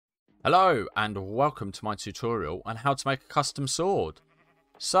Hello and welcome to my tutorial on how to make a custom sword.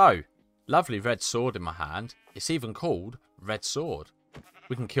 So, lovely red sword in my hand. It's even called Red Sword.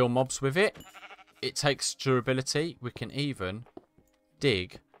 We can kill mobs with it. It takes durability. We can even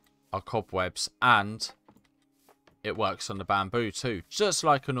dig our cobwebs and it works on the bamboo too, just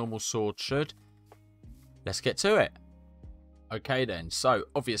like a normal sword should. Let's get to it. Okay then, so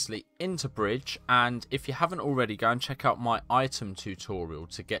obviously into bridge, and if you haven't already, go and check out my item tutorial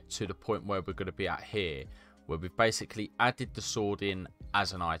to get to the point where we're going to be at here, where we've basically added the sword in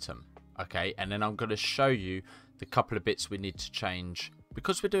as an item. Okay, and then I'm going to show you the couple of bits we need to change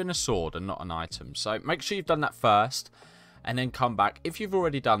because we're doing a sword and not an item. So make sure you've done that first and then come back. If you've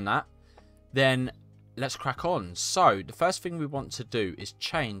already done that, then let's crack on. So the first thing we want to do is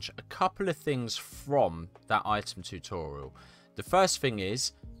change a couple of things from that item tutorial. The first thing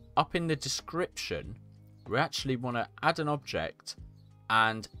is, up in the description, we actually want to add an object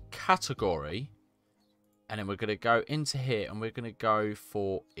and category, and then we're going to go into here and we're going to go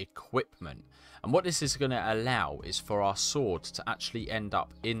for equipment. And what this is going to allow is for our sword to actually end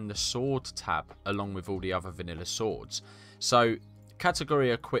up in the sword tab along with all the other vanilla swords. So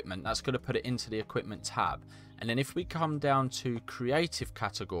category equipment, that's going to put it into the equipment tab. And then if we come down to creative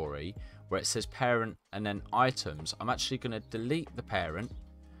category, where it says parent and then items, I'm actually going to delete the parent.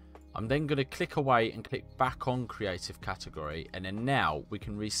 I'm then going to click away and click back on creative category, and then now we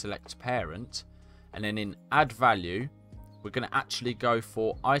can reselect parent, and then in add value we're going to actually go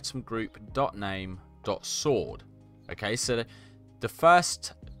for item group .name .sword. Okay, so the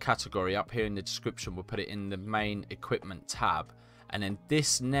first category up here in the description, we'll put it in the main equipment tab, and then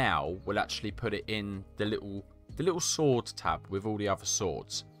this now will actually put it in the little sword tab with all the other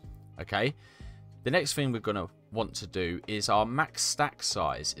swords. Okay, the next thing we're going to want to do is our max stack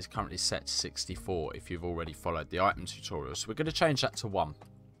size is currently set to 64 if you've already followed the item tutorial. So we're going to change that to 1.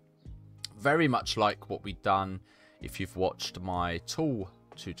 Very much like what we've done if you've watched my tool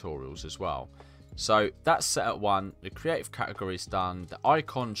tutorials as well. So that's set at 1. The creative category is done. The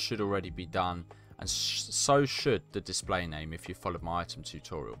icon should already be done. And so should the display name if you followed my item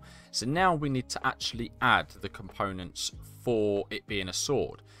tutorial. So now we need to actually add the components for it being a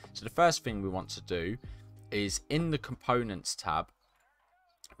sword. So the first thing we want to do is in the components tab,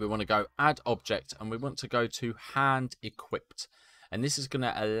 we want to go add object and we want to go to hand equipped. And this is going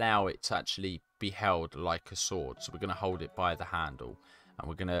to allow it to actually be held like a sword. So we're going to hold it by the handle and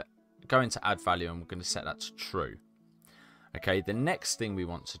we're going to go into add value and we're going to set that to true. Okay, the next thing we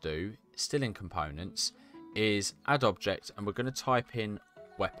want to do, still in components, is add object and we're going to type in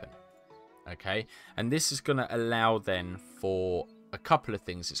weapon. Okay, and this is going to allow then for a couple of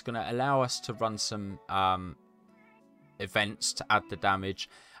things. It's going to allow us to run some events to add the damage,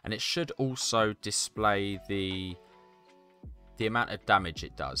 and it should also display the amount of damage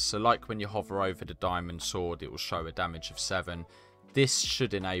it does. So like when you hover over the diamond sword, it will show a damage of 7. This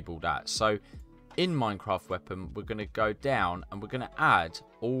should enable that. So in Minecraft weapon, we're going to go down and we're going to add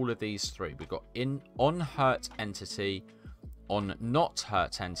all of these 3. We've got on hurt entity, on not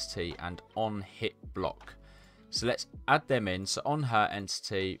hurt entity, and on hit block. So let's add them in. So on hurt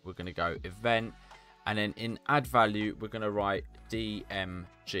entity, we're going to go event, and then in add value, we're going to write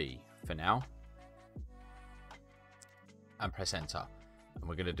DMG for now, and press enter. And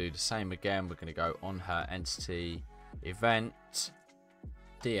we're going to do the same again. We're going to go on hurt entity, event,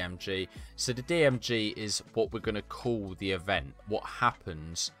 DMG. So the DMG is what we're going to call the event. What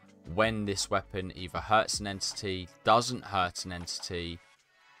happens when this weapon either hurts an entity, doesn't hurt an entity,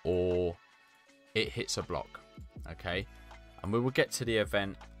 or it hits a block. Okay, and we will get to the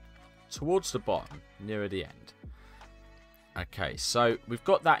event towards the bottom, nearer the end. Okay, so we've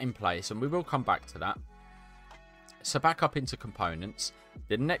got that in place and we will come back to that. So back up into components.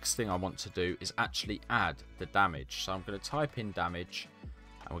 The next thing I want to do is actually add the damage. So I'm going to type in damage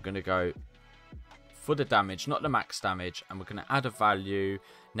and we're going to go for the damage, not the max damage, and we're going to add a value.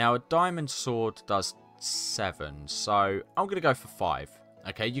 Now a diamond sword does 7, so I'm going to go for 5.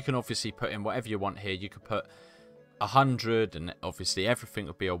 Okay, you can obviously put in whatever you want here. You could put 100 and obviously everything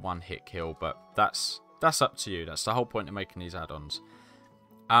would be a one hit kill, but that's up to you. That's the whole point of making these add-ons.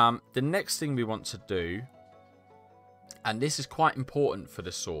 The next thing we want to do, and this is quite important for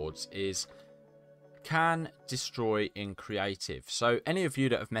the swords, is can destroy in creative. So any of you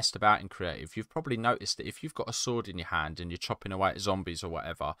that have messed about in creative, you've probably noticed that if you've got a sword in your hand and you're chopping away at zombies or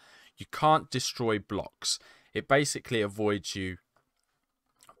whatever, you can't destroy blocks. It basically avoids you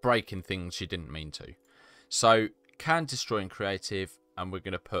breaking things you didn't mean to. So can destroy in creative, and we're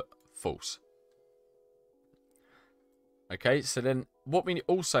going to put false. Okay, so then what we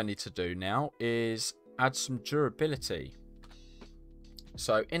also need to do now is add some durability.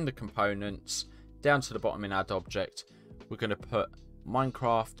 So in the components, down to the bottom in add object, we're going to put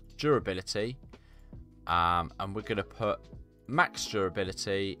Minecraft durability, and we're going to put max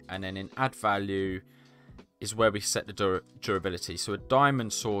durability, and then in add value is where we set the durability. So a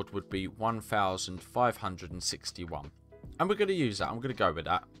diamond sword would be 1561, and we're going to use that. I'm going to go with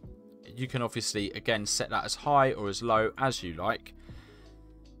that. You can obviously again set that as high or as low as you like.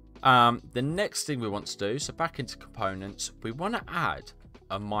 The next thing we want to do, so back into components, we want to add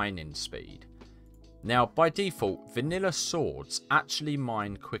a mining speed. Now by default, vanilla swords actually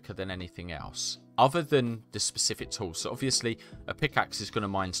mine quicker than anything else other than the specific tools. So obviously a pickaxe is going to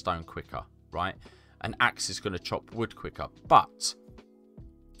mine stone quicker, right? An axe is going to chop wood quicker. But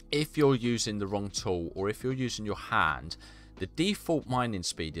if you're using the wrong tool, or if you're using your hand, the default mining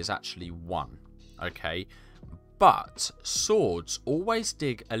speed is actually 1, okay? But swords always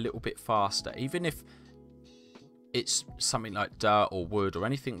dig a little bit faster, even if it's something like dirt or wood or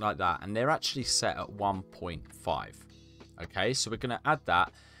anything like that, and they're actually set at 1.5. Okay, so we're going to add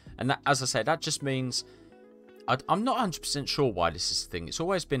that, and that, as I said, that just means I'm not 100% sure why this is a thing. It's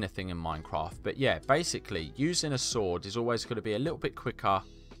always been a thing in Minecraft, but yeah, basically using a sword is always going to be a little bit quicker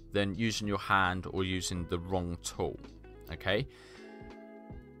than using your hand or using the wrong tool. Okay,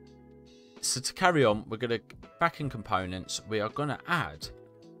 so to carry on, we're going to back in components. We are going to add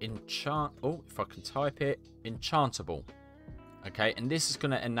if I can type it, Enchantable. Okay, and this is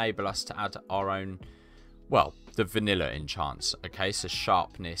going to enable us to add our own, well, the vanilla enchants. Okay, so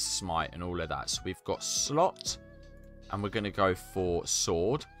sharpness, smite, and all of that. So we've got slot, and we're going to go for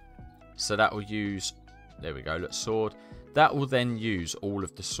sword. So that will use, there we go, look, sword. That will then use all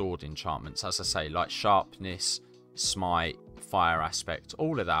of the sword enchantments, as I say, like sharpness, smite, fire aspect,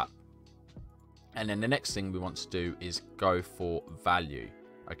 all of that. And then the next thing we want to do is go for value.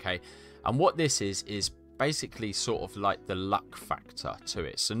 Okay, and what this is basically sort of like the luck factor to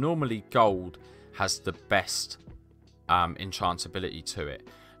it. So normally gold has the best enchantability to it.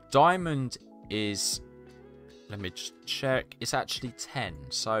 Diamond is, let me just check, it's actually 10.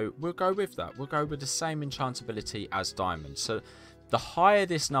 So we'll go with that. We'll go with the same enchantability as diamond. So the higher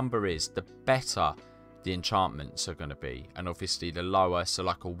this number is, the better the enchantments are going to be. And obviously the lower, so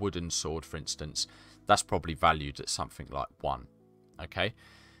like a wooden sword, for instance, that's probably valued at something like 1. Okay,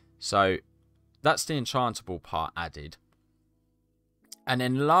 so that's the enchantable part added. And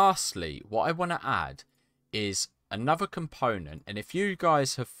then lastly, what I want to add is another component. And if you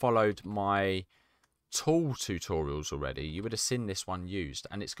guys have followed my tool tutorials already, you would have seen this one used,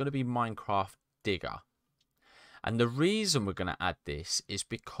 and it's going to be Minecraft Digger. And the reason we're going to add this is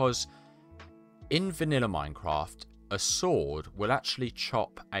because in vanilla Minecraft, a sword will actually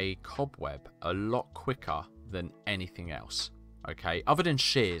chop a cobweb a lot quicker than anything else. Okay, other than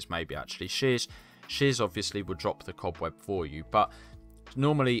shears, maybe actually. Shears obviously will drop the cobweb for you, but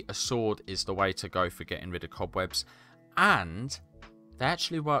normally a sword is the way to go for getting rid of cobwebs, and they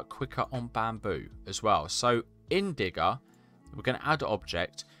actually work quicker on bamboo as well. So in Digger, we're going to add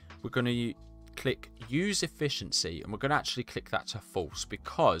object, we're going to click use efficiency, and we're going to actually click that to false,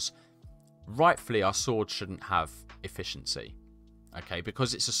 because rightfully our sword shouldn't have efficiency. Okay,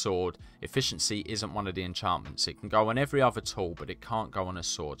 because it's a sword, efficiency isn't one of the enchantments. It can go on every other tool, but it can't go on a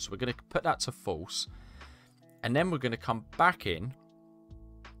sword. So we're going to put that to false. And then we're going to come back in,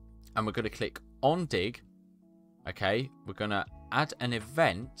 and we're going to click on dig. Okay, we're going to add an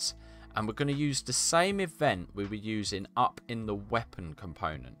event, and we're going to use the same event we were using up in the weapon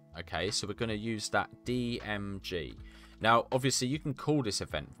component. Okay, so we're going to use that DMG. Now, obviously, you can call this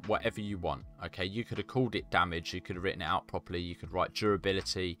event whatever you want. Okay, you could have called it damage, you could have written it out properly, you could write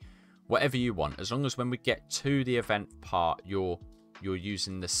durability, whatever you want. As long as when we get to the event part, you're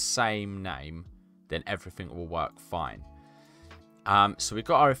using the same name, then everything will work fine. So we've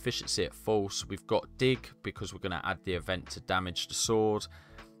got our efficiency at false. We've got dig because we're going to add the event to damage the sword.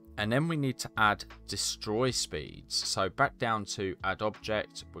 And then we need to add destroy speeds. So back down to add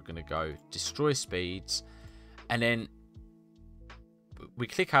object, we're going to go destroy speeds. And then we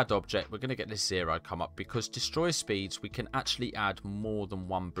click add object, we're going to get this 0 come up, because destroy speeds we can actually add more than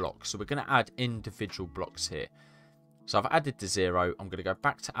one block. So we're going to add individual blocks here. So I've added the 0. I'm going to go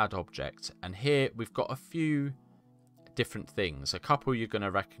back to add object, and here we've got a few different things. A couple you're going to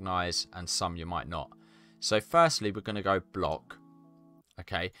recognize and some you might not. So firstly, we're going to go block.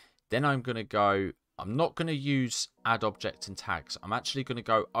 Okay, then I'm going to go, I'm not going to use add object and tags. I'm actually going to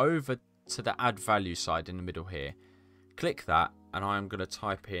go over to the add value side in the middle here. Click that, and I'm going to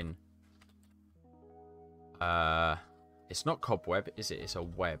type in, it's not cobweb, is it? It's a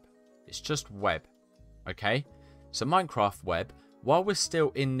web. It's just web. Okay, so Minecraft web. While we're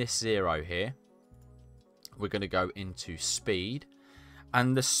still in this 0 here, we're going to go into speed,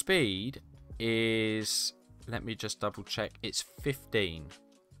 And the speed is, let me just double check, it's 15.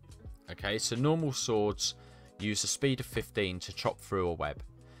 Okay, so normal swords use a speed of 15 to chop through a web.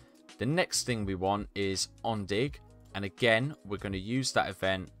 The next thing we want is on dig, and again we're going to use that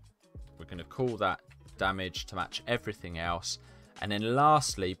event. We're going to call that damage to match everything else, and then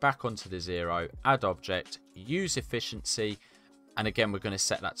lastly back onto the 0, add object, use efficiency, and again we're going to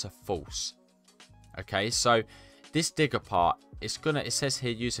set that to false. Okay, so this digger part, it says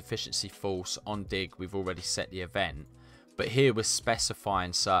here use efficiency false. On dig we've already set the event, but here we're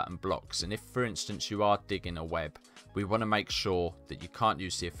specifying certain blocks, and if for instance you are digging a web, we want to make sure that you can't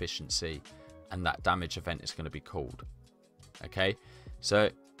use the efficiency and that damage event is going to be called. Okay, so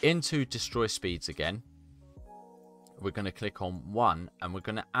into destroy speeds again, we're going to click on 1, and we're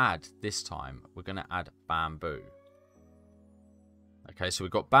going to add, this time we're going to add bamboo. Okay, so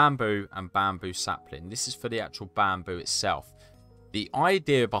we've got bamboo and bamboo sapling. This is for the actual bamboo itself. The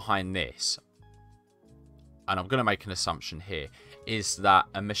idea behind this, and I'm going to make an assumption here, is that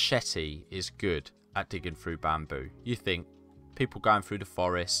a machete is good at digging through bamboo. You think people going through the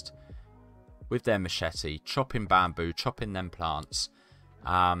forest with their machete, chopping bamboo, chopping them plants.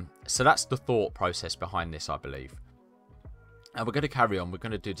 So that's the thought process behind this, I believe. And we're going to carry on. We're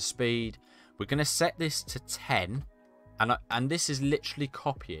going to do the speed. We're going to set this to 10. And this is literally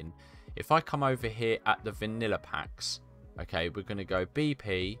copying. If I come over here at the vanilla packs, okay, we're going to go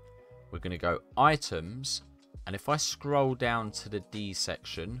BP. We're going to go items. And if I scroll down to the D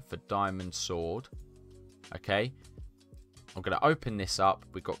section for diamond sword, okay, I'm going to open this up.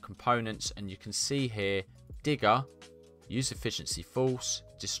 We've got components, and you can see here, digger, use efficiency false,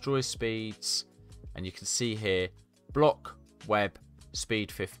 destroy speeds, and you can see here, block web,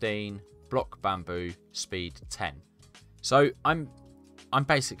 speed 15, block bamboo, speed 10. So I'm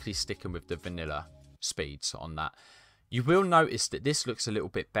basically sticking with the vanilla speeds on that. You will notice that this looks a little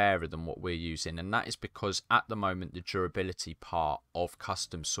bit barer than what we're using, and that is because at the moment the durability part of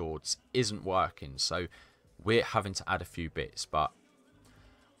custom swords isn't working. So we're having to add a few bits, but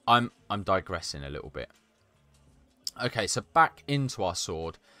I'm digressing a little bit. Okay, so back into our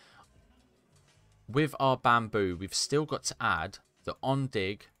sword. With our bamboo, we've still got to add the on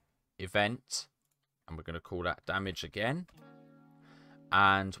dig event, and we're going to call that damage again.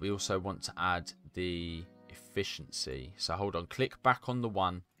 And we also want to add the efficiency. So hold on, click back on the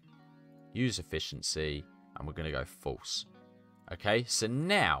 1, use efficiency, and we're going to go false. Okay, so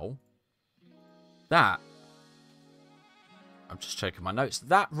now that, I'm just checking my notes,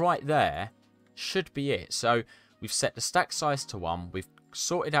 that right there should be it. So we've set the stack size to 1, we've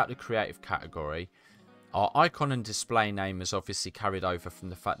sorted out the creative category. Our icon and display name is obviously carried over from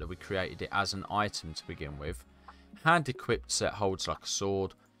the fact that we created it as an item to begin with. Hand equipped set holds like a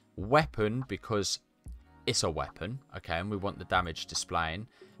sword. Weapon, because it's a weapon, okay, and we want the damage displaying.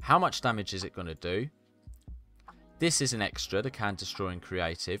 How much damage is it going to do? This is an extra, the can destroy in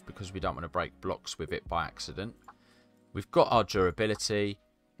creative, because we don't want to break blocks with it by accident. We've got our durability,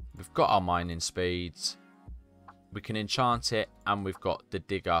 we've got our mining speeds, we can enchant it, and we've got the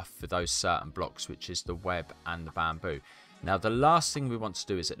digger for those certain blocks, which is the web and the bamboo. Now the last thing we want to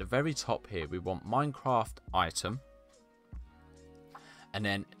do is at the very top here, we want Minecraft item, and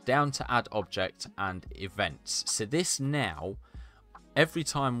then down to add object and events. So this now, every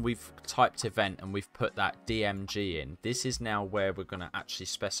time we've typed event and we've put that DMG in, this is now where we're going to actually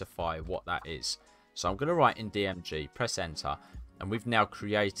specify what that is. So I'm going to write in DMG, press enter, and we've now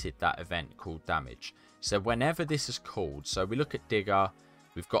created that event called damage. So whenever this is called, so we look at digger,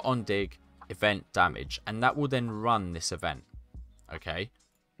 we've got on dig, event damage, and that will then run this event. Okay.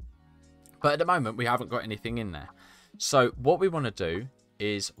 But at the moment we haven't got anything in there. So what we want to do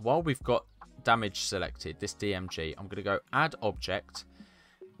is, while we've got damage selected, this DMG, I'm going to go add object,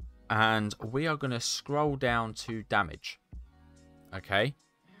 and we are going to scroll down to damage. Okay.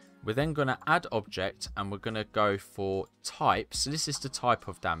 We're then going to add object, and we're going to go for type. So this is the type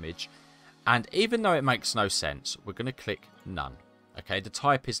of damage. And even though it makes no sense, we're going to click none. Okay, the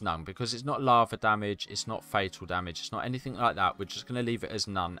type is none because it's not lava damage, it's not fatal damage, it's not anything like that. We're just going to leave it as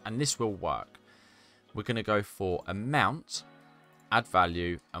none, and this will work. We're going to go for amount, add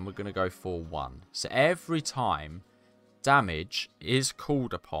value, and we're going to go for 1. So every time damage is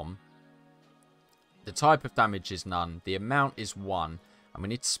called upon, the type of damage is none, the amount is 1, and we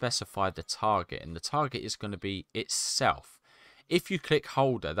need to specify the target, and the target is going to be itself. If you click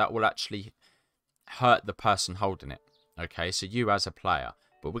holder, that will actually hurt the person holding it. Okay, so you as a player.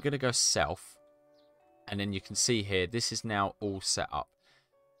 But we're going to go self. And then you can see here, this is now all set up.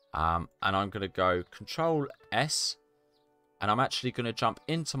 And I'm going to go Control S. And I'm actually going to jump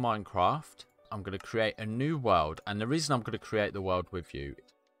into Minecraft. I'm going to create a new world. And the reason I'm going to create the world with you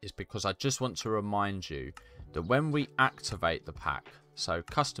is because I just want to remind you that when we activate the pack, so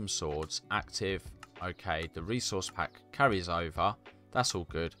custom swords, active, okay, the resource pack carries over, that's all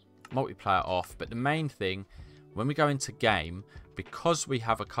good, multiplayer off, but the main thing, when we go into game, because we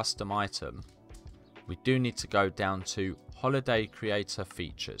have a custom item, we do need to go down to holiday creator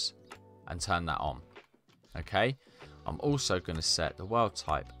features and turn that on, okay? I'm also going to set the world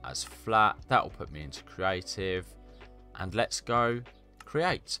type as flat, that will put me into creative, and let's go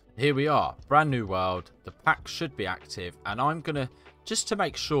create. Here we are, brand new world, the pack should be active, and I'm going to, just to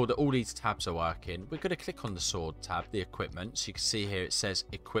make sure that all these tabs are working, we're going to click on the sword tab, the equipment, so you can see here it says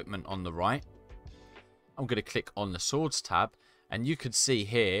equipment on the right. I'm going to click on the swords tab, and you can see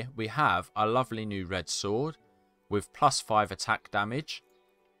here we have a lovely new red sword with +5 attack damage,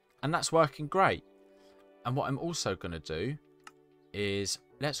 and that's working great. And what I'm also going to do is,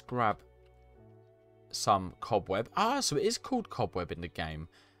 let's grab some cobweb. So it is called cobweb in the game.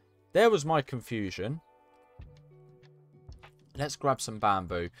 There was my confusion. Let's grab some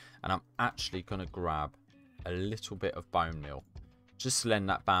bamboo, and I'm actually going to grab a little bit of bone meal, just so then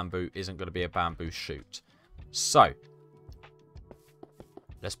that bamboo isn't going to be a bamboo shoot. So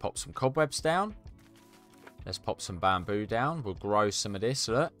let's pop some cobwebs down, let's pop some bamboo down, we'll grow some of this.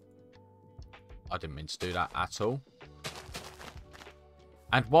 Look, I didn't mean to do that at all.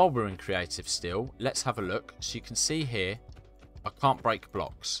 And while we're in creative still, let's have a look. So you can see here, I can't break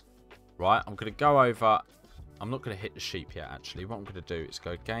blocks. Right, I'm going to go over. I'm not going to hit the sheep yet, actually. What I'm going to do is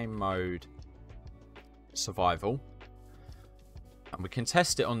go game mode, survival. And we can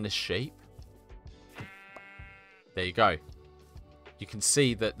test it on this sheep. There you go. You can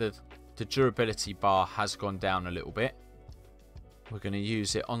see that the durability bar has gone down a little bit. We're going to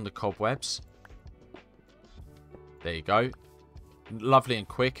use it on the cobwebs. There you go. Lovely and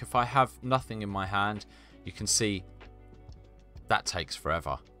quick. If I have nothing in my hand, you can see that takes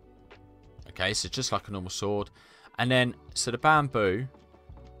forever. Okay, so just like a normal sword. And then, so the bamboo,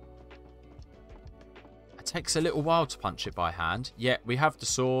 it takes a little while to punch it by hand. Yet we have the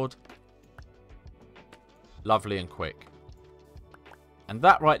sword. Lovely and quick. And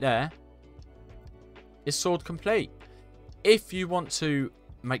that right there is sword complete. If you want to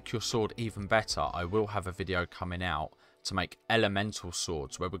make your sword even better, I will have a video coming out to make elemental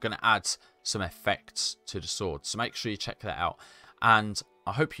swords where we're going to add some effects to the sword. So make sure you check that out. And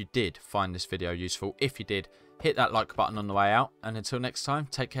I hope you did find this video useful. If you did, hit that like button on the way out. And until next time,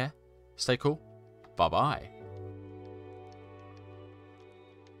 take care, stay cool, bye bye.